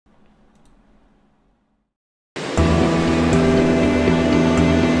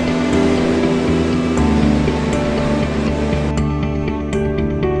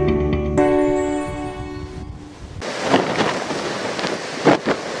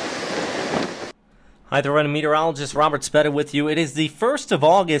Hi there, meteorologist Robert Spetta with you. It is the 1st of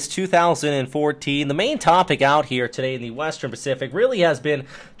August, 2014. The main topic out here today in the Western Pacific really has been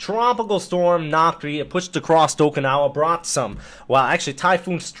Tropical Storm Nakri. It pushed across Okinawa, brought some, well, actually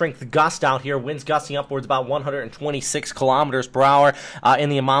typhoon strength gust out here. Winds gusting upwards about 126 kilometers per hour. In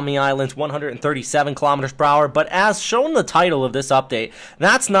the Amami Islands, 137 kilometers per hour. But as shown in the title of this update,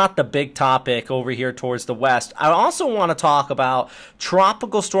 that's not the big topic over here towards the west. I also want to talk about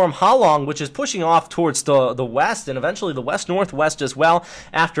Tropical Storm Halong, which is pushing off towards the west and eventually the west-northwest as well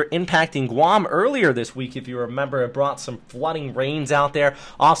after impacting Guam earlier this week. If you remember, it brought some flooding rains out there.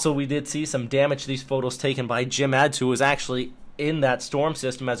 Also, we did see some damage. These photos taken by Jim Eds, who was actually in that storm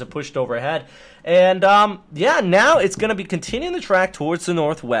system as it pushed overhead. And yeah, now it's going to be continuing the track towards the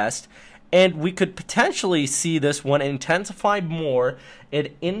northwest, and we could potentially see this one intensify more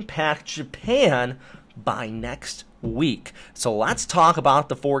and impact Japan by next week. So let's talk about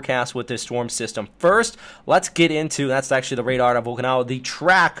the forecast with this storm system. First, let's get into, that's actually the radar of Okinawa, the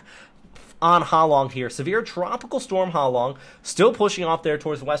track on Halong here. Severe tropical storm Halong, still pushing off there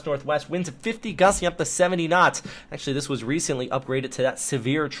towards the west-northwest. Winds of 50, gusting up to 70 knots. Actually, this was recently upgraded to that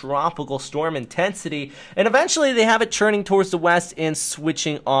severe tropical storm intensity. And eventually, they have it turning towards the west and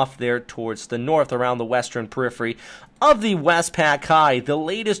switching off there towards the north around the western periphery of the Westpac High. The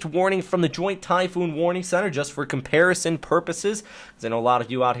latest warning from the Joint Typhoon Warning Center, just for comparison purposes, because I know a lot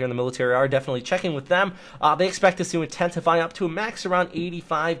of you out here in the military are definitely checking with them. They expect this to intensify up to a max around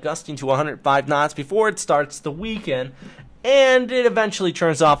 85, gusting to 105 knots before it starts the weekend, and it eventually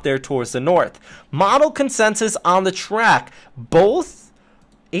turns off there towards the north. Model consensus on the track. Both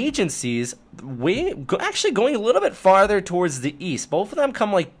agencies actually going a little bit farther towards the east. Both of them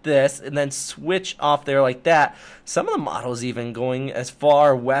come like this and then switch off there like that. Some of the models even going as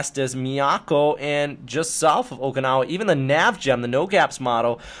far west as Miyako and just south of Okinawa. Even the NavGem, the NOGAPS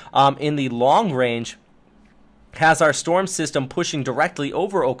model, in the long range, has our storm system pushing directly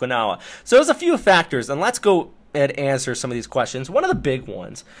over Okinawa. So there's a few factors, and let's go and answer some of these questions. One of the big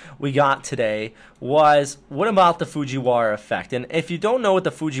ones we got today was, what about the Fujiwara effect? And if you don't know what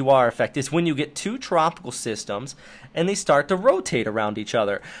the Fujiwara effect is, when you get two tropical systems and they start to rotate around each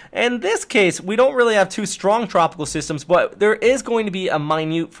other. In this case, we don't really have two strong tropical systems, but there is going to be a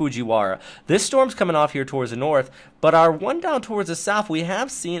minute Fujiwara. This storm's coming off here towards the north, but our one down towards the south, we have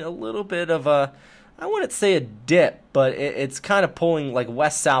seen a little bit of a, I wouldn't say a dip, but it's kind of pulling like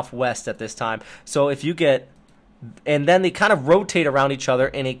west-southwest at this time. So if you get, and then they kind of rotate around each other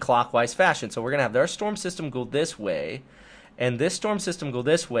in a clockwise fashion. So we're going to have their storm system go this way, and this storm system go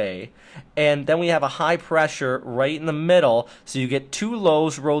this way, and then we have a high pressure right in the middle, so you get two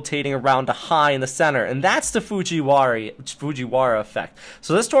lows rotating around a high in the center, and that's the Fujiwara effect.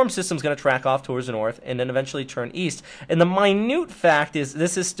 So this storm system is going to track off towards the north and then eventually turn east, and the minute fact is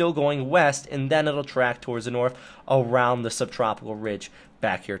this is still going west, and then it'll track towards the north around the subtropical ridge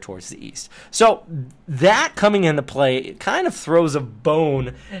back here towards the east. So that coming into play, it kind of throws a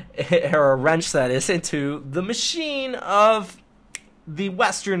bone, or a wrench that is, into the machine of the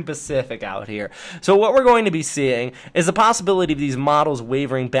Western Pacific out here. So what we're going to be seeing is the possibility of these models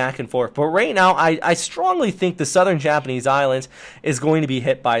wavering back and forth. But right now, I strongly think the southern Japanese islands is going to be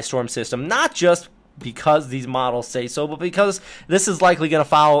hit by a storm system, not just because these models say so, but because this is likely going to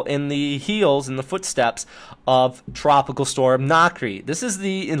follow in the heels, in the footsteps of Tropical Storm Nakri. This is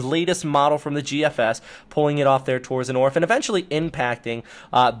the latest model from the GFS, pulling it off there towards the north and eventually impacting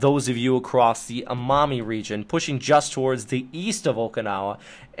those of you across the Amami region, pushing just towards the east of Okinawa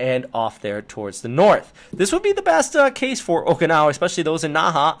and off there towards the north. This would be the best case for Okinawa, especially those in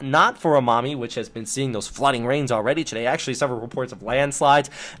Naha, not for Amami, which has been seeing those flooding rains already today. Actually, several reports of landslides,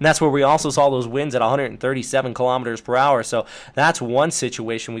 and that's where we also saw those winds at 137 kilometers per hour. So that's one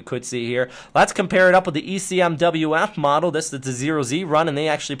situation we could see here. Let's compare it up with the ECMWF model. This is the 0Z run, and they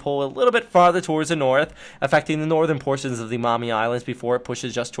actually pull a little bit farther towards the north, affecting the northern portions of the Amami Islands before it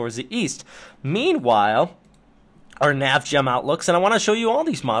pushes just towards the east. Meanwhile, our NavGem outlooks, and I want to show you all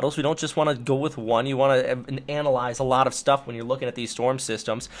these models. We don't just want to go with one. You want to analyze a lot of stuff when you're looking at these storm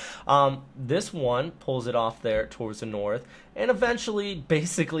systems. This one pulls it off there towards the north and eventually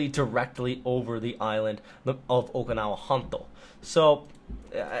basically directly over the island of Okinawa Honto. So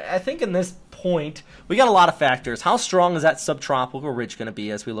I think in this point, we got a lot of factors. How strong is that subtropical ridge going to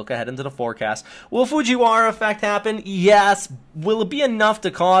be as we look ahead into the forecast? Will Fujiwara effect happen? Yes. Will it be enough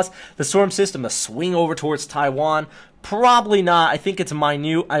to cause the storm system to swing over towards Taiwan? Probably not. I think it's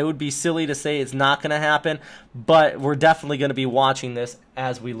minute. I would be silly to say it's not going to happen, but we're definitely going to be watching this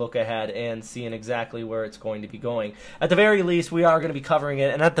as we look ahead and seeing exactly where it's going to be going. At the very least, we are going to be covering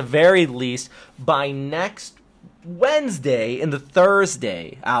it, and at the very least, by next Wednesday and the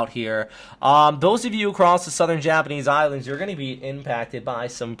Thursday out here. Those of you across the southern Japanese islands, you're going to be impacted by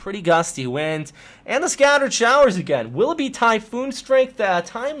some pretty gusty winds and the scattered showers again. Will it be typhoon strength?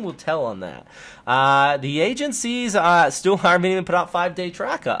 Time will tell on that. The agencies still haven't even put out 5-day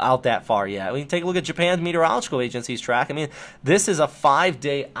track out that far yet. We can take a look at Japan's meteorological agency's track. I mean, this is a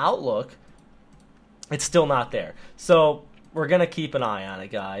 5-day outlook. It's still not there. So we're going to keep an eye on it,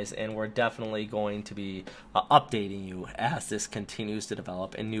 guys, and we're definitely going to be updating you as this continues to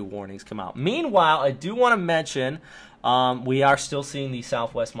develop and new warnings come out. Meanwhile, I do want to mention we are still seeing the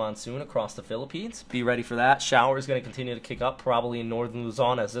southwest monsoon across the Philippines. Be ready for that. Shower is going to continue to kick up, probably in northern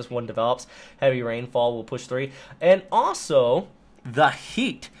Luzon as this one develops. Heavy rainfall will push through. And also, the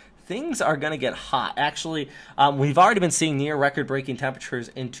heat. Things are going to get hot. Actually, we've already been seeing near record-breaking temperatures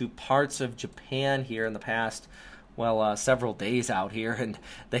into parts of Japan here in the past, well, several days out here, and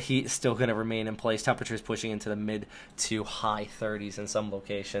the heat is still going to remain in place. Temperatures pushing into the mid to high 30s in some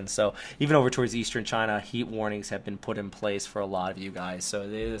locations. So even over towards eastern China, heat warnings have been put in place for a lot of you guys. So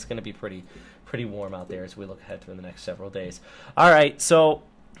it's going to be pretty warm out there as we look ahead to the next several days. All right, so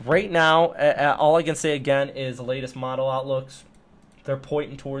right now, all I can say again is the latest model outlooks. They're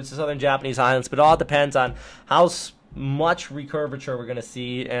pointing towards the southern Japanese islands, but it all depends on how much recurvature we're going to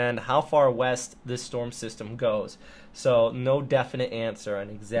see and how far west this storm system goes. So no definite answer on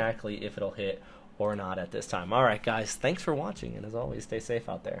exactly if it'll hit or not at this time. All right, guys, thanks for watching, and as always, stay safe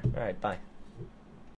out there. All right, bye.